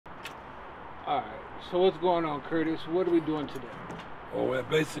All right, so what's going on, Curtis? What are we doing today? Well,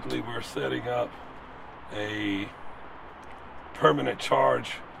 basically we're setting up a permanent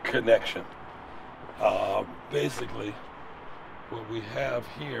charge connection. Basically, what we have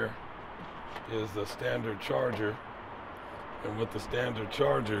here is the standard charger, and with the standard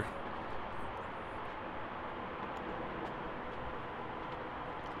charger,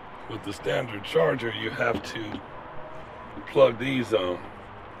 you have to plug these on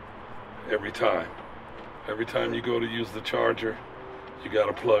every time. Every time you go to use the charger, you got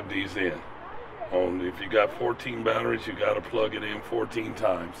to plug these in. If you got 14 batteries, you got to plug it in 14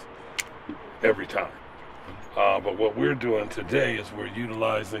 times every time. But what we're doing today is we're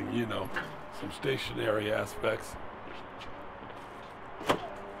utilizing, some stationary aspects.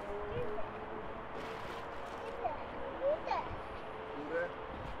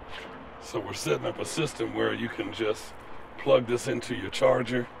 So we're setting up a system where you can just plug this into your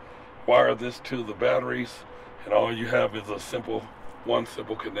charger, wire this to the batteries, and all you have is one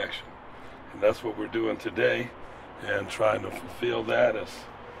simple connection. And that's what we're doing today, and trying to fulfill that as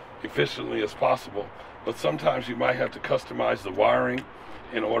efficiently as possible. But sometimes you might have to customize the wiring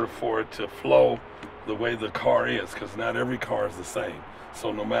in order for it to flow the way the car is, because not every car is the same.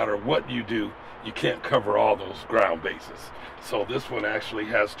 So no matter what you do, you can't cover all those ground bases. So this one actually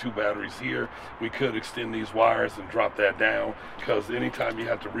has 2 batteries here. We could extend these wires and drop that down, because anytime you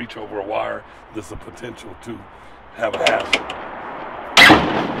have to reach over a wire, there's a potential to have a hazard.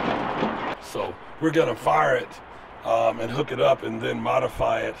 So we're gonna fire it and hook it up and then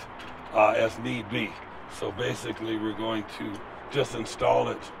modify it as need be. So basically we're going to just install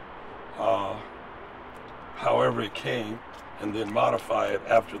it however it came and then modify it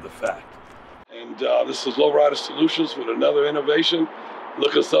after the fact. And this is Lowrider Solutions with another innovation.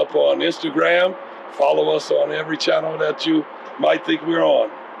 Look us up on Instagram. Follow us on every channel that you might think we're on.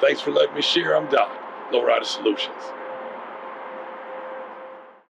 Thanks for letting me share. I'm Doc, Lowrider Solutions.